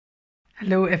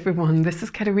Hello everyone, this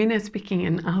is Katerina speaking,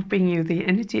 and I'll bring you the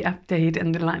energy update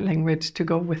and the light language to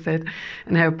go with it.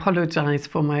 And I apologize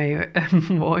for my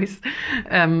voice.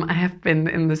 I have been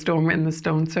in the storm in the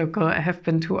stone circle. I have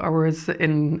been 2 hours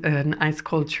in an ice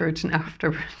cold church and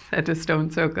afterwards at a stone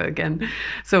circle again.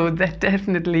 So that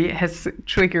definitely has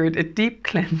triggered a deep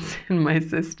cleanse in my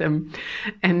system.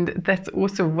 And that's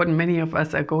also what many of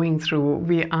us are going through.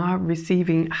 We are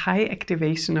receiving high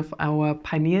activation of our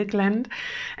pineal gland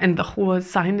and the whole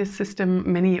sinus system,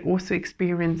 many also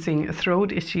experiencing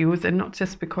throat issues, and not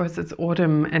just because it's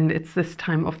autumn and it's this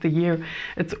time of the year,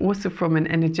 it's also from an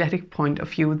energetic point of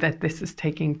view that this is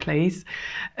taking place.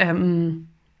 And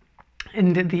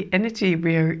the energy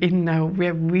we're in now,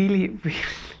 we're really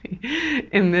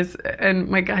in this, and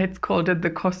my guides called it the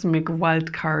cosmic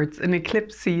wild cards. An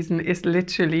eclipse season is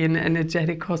literally an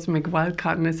energetic cosmic wild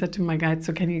card. And I said to my guides,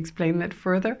 so can you explain that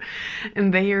further?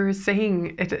 And they are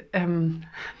saying it,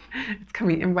 it's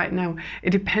coming in right now. It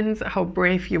depends how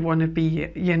brave you want to be.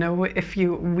 You know, if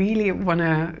you really want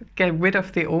to get rid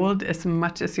of the old as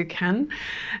much as you can,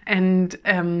 and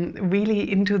really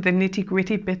into the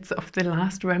nitty-gritty bits of the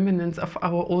last remnants of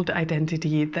our old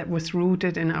identity that was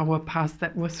rooted in our past,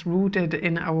 that was rooted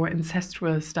in our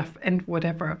ancestral stuff and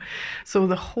whatever. So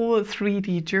the whole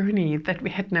 3D journey that we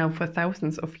had now for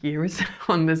thousands of years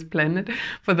on this planet,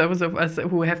 for those of us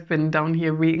who have been down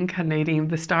here reincarnating,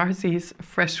 the starseeds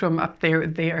fresh from up there,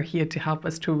 they are here to help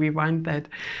us to rewind that.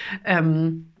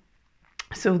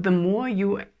 So the more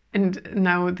you, and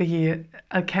now the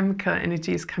alchemical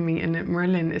energy is coming in, and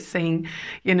Merlin is saying,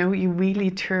 you know, you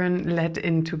really turn lead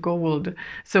into gold.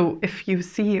 So if you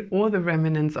see all the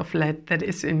remnants of lead that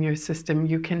is in your system,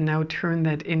 you can now turn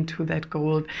that into that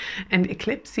gold. And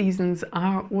eclipse seasons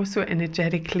are also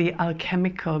energetically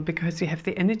alchemical, because you have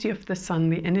the energy of the sun,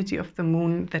 the energy of the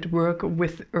moon that work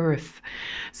with earth.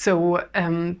 So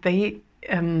they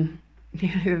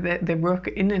work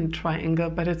in a triangle,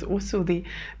 but it's also the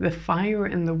fire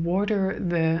and the water,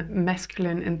 the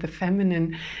masculine and the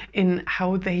feminine, in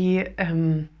how they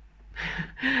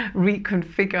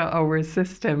reconfigure our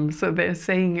system. So they're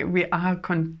saying we are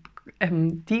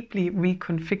deeply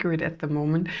reconfigured at the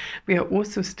moment. We are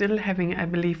also still having, I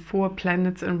believe, 4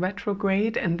 planets in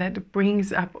retrograde, and that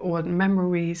brings up old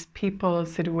memories, people,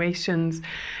 situations.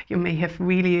 You may have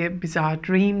really bizarre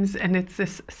dreams, and it's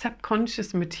this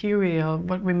subconscious material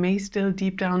what we may still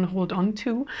deep down hold on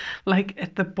to, like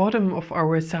at the bottom of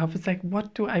ourselves. It's like,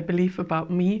 what do I believe about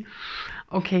me?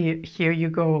 Okay, here you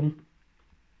go.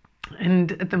 And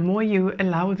the more you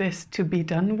allow this to be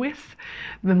done with,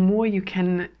 the more you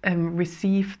can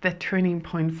receive that turning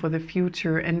point for the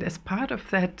future. And as part of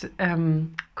that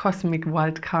cosmic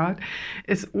wild card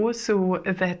is also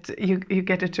that you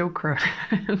get a joker.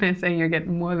 They're saying you get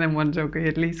more than 1 joker, you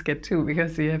at least get 2,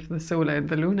 because you have the solar and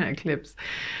the lunar eclipse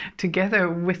together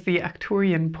with the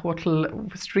Arcturian portal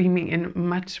streaming in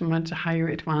much higher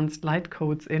advanced light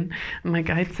codes in. My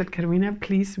guide said, Katerina,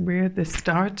 please wear the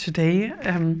star today,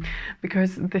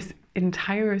 because this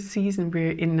entire season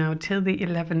we're in now, till the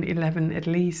 11/11 at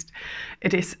least,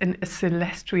 it is a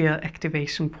celestial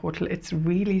activation portal. It's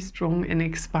really strong and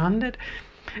expanded.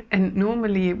 And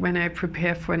normally when I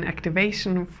prepare for an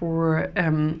activation for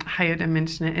higher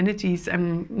dimensional energies,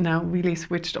 I'm now really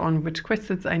switched on which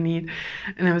crystals I need.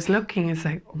 And I was looking, it's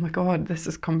like, oh my God, this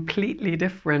is completely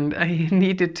different. I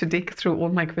needed to dig through all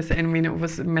my crystals. I mean, I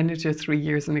was a manager 3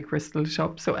 years in a crystal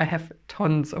shop, so I have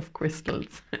tons of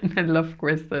crystals and I love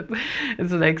crystals.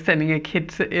 It's like sending a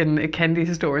kid in a candy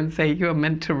store and say, you're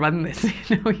meant to run this,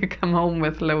 you know, you come home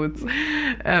with loads.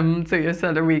 So your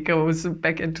salary goes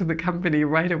back into the company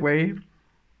right away.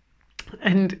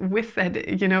 And with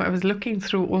that, you know, I was looking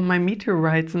through all my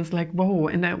meteorites and it's like, whoa.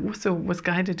 And I also was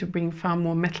guided to bring far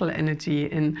more metal energy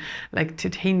in, like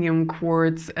titanium,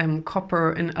 quartz,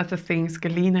 copper and other things.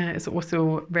 Galena is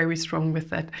also very strong with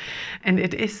that. And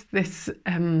it is this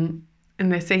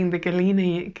and they're saying the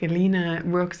galena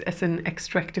works as an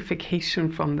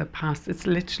extractification from the past. It's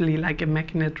literally like a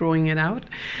magnet drawing it out,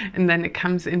 and then it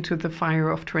comes into the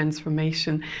fire of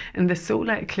transformation. And the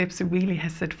solar eclipse really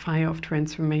has that fire of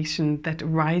transformation, that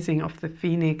rising of the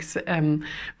phoenix,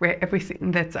 where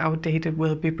everything that's outdated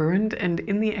will be burned. And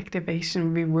in the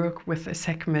activation, we work with a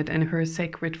Sekhmet and her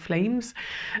sacred flames.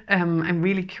 I'm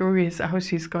really curious how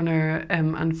she's gonna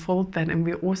unfold that. And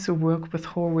we also work with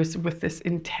Horus with this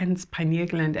intense pineal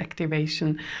gland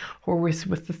activation. Horus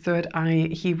with the 3rd eye,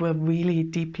 he will really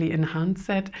deeply enhance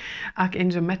that.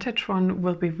 Archangel Metatron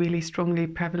will be really strongly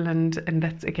prevalent, and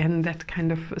that's again that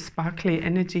kind of sparkly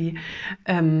energy.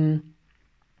 And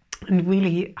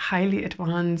really highly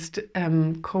advanced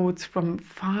codes from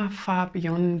far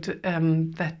beyond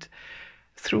that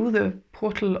through the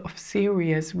portal of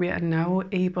Sirius, we are now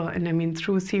able, and I mean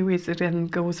through Sirius it then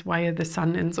goes via the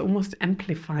sun, and it's almost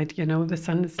amplified, you know, the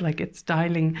sun is like it's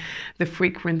dialing the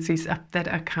frequencies up that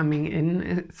are coming in.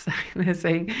 It's like they're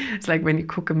saying, it's like when you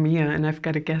cook a meal and I've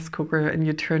got a gas cooker and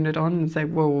you turn it on, it's like,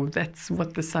 whoa, that's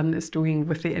what the sun is doing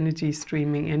with the energy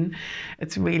streaming in.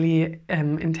 It's really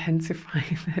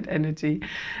intensifying that energy.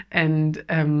 And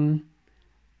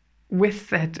with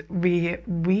that, we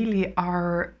really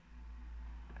are.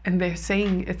 And they're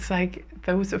saying it's like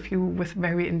those of you with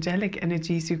very angelic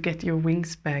energies, you get your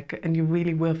wings back and you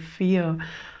really will feel,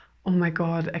 oh my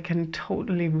God, I can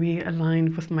totally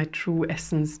realign with my true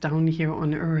essence down here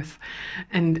on earth,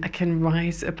 and I can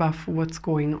rise above what's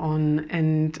going on.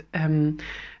 And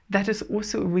that is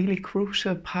also a really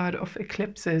crucial part of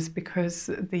eclipses, because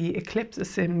the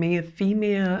eclipses in male,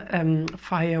 female,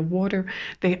 fire, water,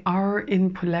 they are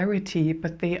in polarity,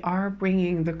 but they are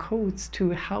bringing the codes to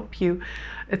help you.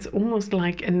 It's almost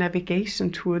like a navigation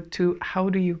tool to how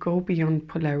do you go beyond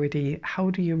polarity? How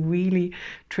do you really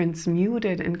transmute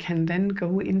it and can then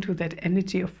go into that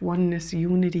energy of oneness,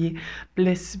 unity,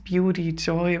 bliss, beauty,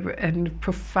 joy, and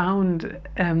profound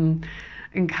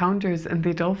encounters. And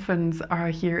the dolphins are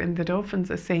here, and the dolphins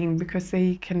are saying, because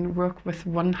they can work with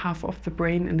one half of the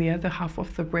brain and the other half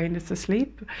of the brain is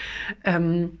asleep,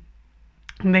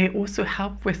 they also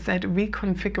help with that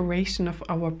reconfiguration of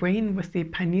our brain with the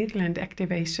pineal gland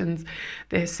activations.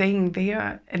 They're saying they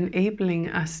are enabling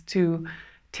us to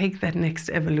take that next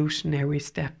evolutionary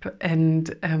step.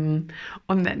 And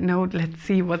on that note, let's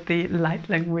see what the light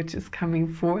language is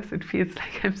coming forth. It feels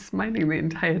like I'm smiling the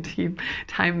entire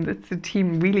time. That's the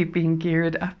team really being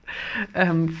geared up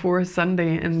for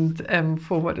Sunday and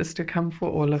for what is to come for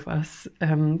all of us.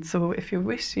 So if you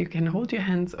wish, you can hold your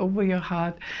hands over your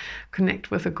heart,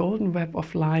 connect with a golden web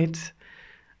of light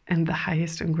and the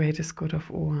highest and greatest good of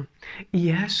all.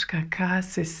 Iash kaka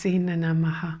sesina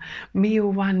namaha,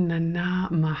 miwana na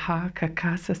maha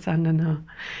kaka sasanana.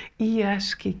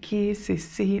 Iash kiki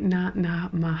sesina na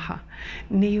maha,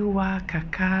 niwa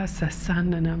kaka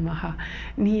sasanana maha.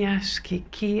 Niash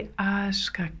kiki ash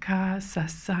kaka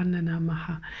sasanana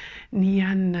maha.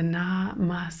 Nianana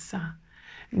masa.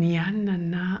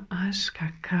 Nianana ash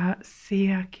kaka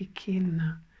sia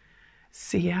kikina.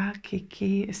 Sia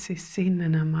kiki sisina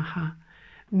namaha,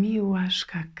 miwash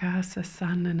kaka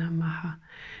sasana namaha,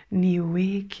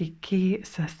 niwe kiki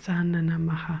sasana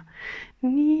namaha,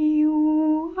 niwayana,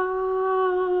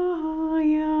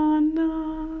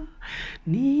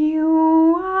 niwayana,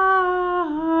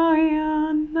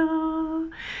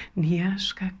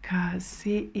 niash kaka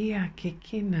si ia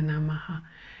kiki namaha,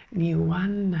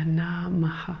 niwana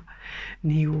namaha,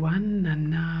 niwana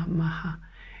namaha.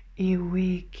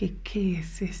 Iwi kiki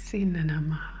sisina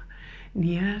namaha,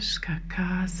 niash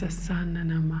kaka sasana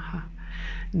namaha,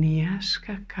 niash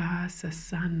kaka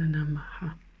sasana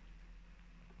namaha.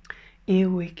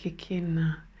 Iwi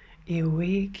kikina,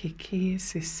 iwi kiki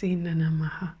sisina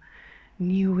namaha,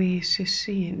 niwi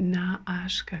shishi na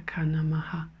ash kaka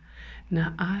namaha,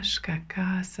 na ash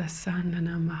kaka sasana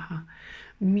namaha,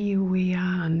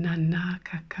 miwiya na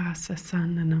kaka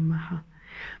sasana namaha.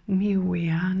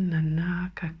 Miwiana na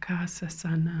kakasa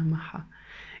sana maha,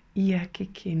 ia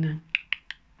kikina.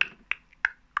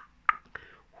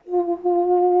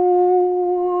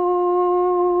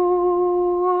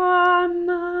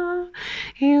 Uana,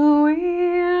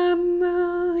 iwiana,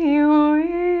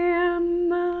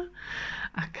 iwiana.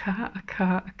 Aka,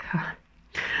 aka, aka.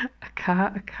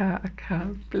 Aka, aka,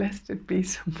 aka. Blessed it be,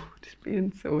 so mote it be,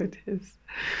 and so it is.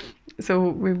 So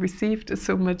we received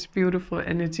so much beautiful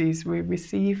energies. We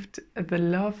received the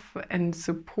love and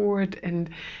support and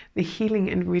the healing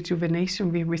and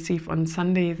rejuvenation we receive on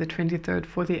Sunday, the 23rd,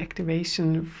 for the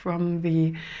activation from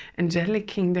the angelic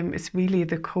kingdom is really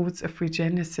the codes of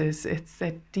regenesis. It's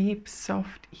that deep,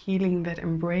 soft healing, that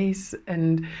embrace,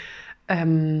 and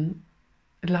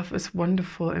love is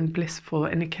wonderful and blissful,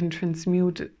 and it can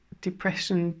transmute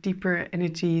depression, deeper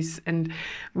energies, and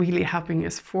really helping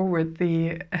us forward.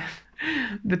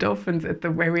 The dolphins at the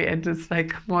very end is like,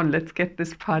 come on, let's get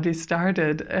this party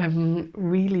started.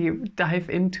 Really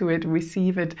dive into it,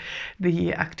 receive it.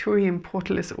 The Arcturian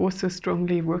portal is also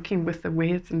strongly working with the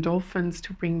whales and dolphins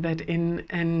to bring that in,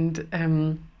 and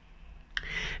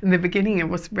In the beginning, it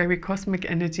was very cosmic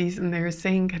energies, and they were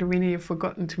saying, Katerina, you've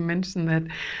forgotten to mention that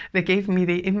they gave me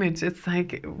the image. It's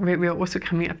like we're also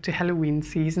coming up to Halloween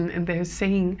season, and they're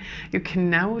saying you can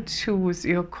now choose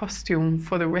your costume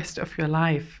for the rest of your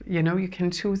life. You know, you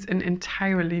can choose an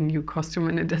entirely new costume,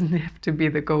 and it doesn't have to be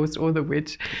the ghost or the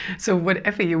witch. So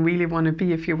whatever you really want to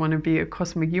be, if you want to be a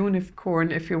cosmic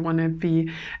unicorn, if you want to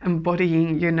be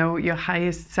embodying, you know, your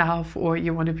highest self, or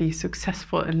you want to be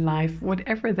successful in life,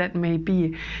 whatever that may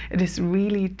be, it is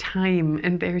really time.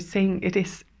 And they're saying it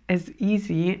is as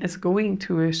easy as going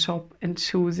to a shop and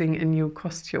choosing a new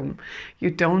costume. You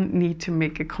don't need to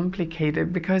make it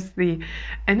complicated, because the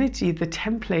energy, the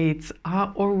templates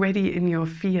are already in your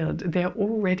field. They're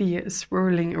already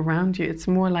swirling around you. It's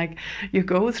more like you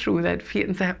go through that field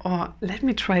and say, oh, let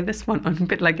me try this one on, a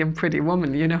bit like in Pretty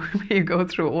Woman, you know, you go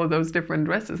through all those different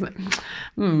dresses, like,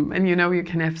 and you know, you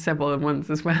can have several ones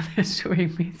as well, they're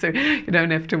showing me. So you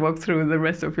don't have to walk through the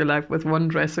rest of your life with one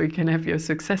dress. So you can have your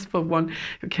successful one,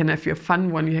 you can have your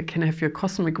fun one, you can have your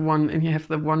cosmic one, and you have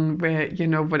the one where, you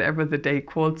know, whatever the day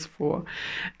calls for.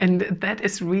 And that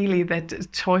is really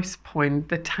that choice point,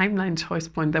 the timeline choice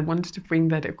point. I wanted to bring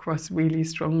that across really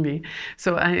strongly.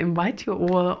 So I invite you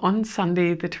all on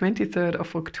Sunday, the 23rd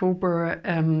of October,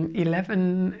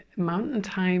 11 Mountain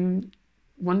Time,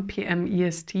 1 p.m.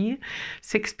 EST,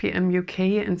 6 p.m. UK,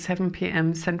 and 7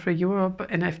 p.m. Central Europe.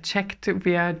 And I've checked,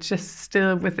 we are just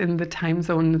still within the time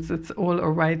zones. It's all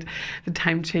right. The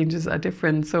time changes are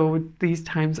different, so these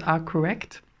times are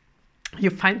correct.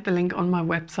 You find the link on my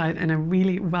website, and I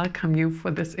really welcome you for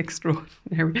this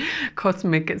extraordinary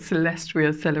cosmic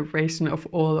celestial celebration of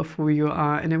all of who you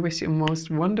are. And I wish you a most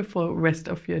wonderful rest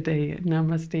of your day.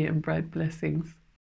 Namaste and bright blessings.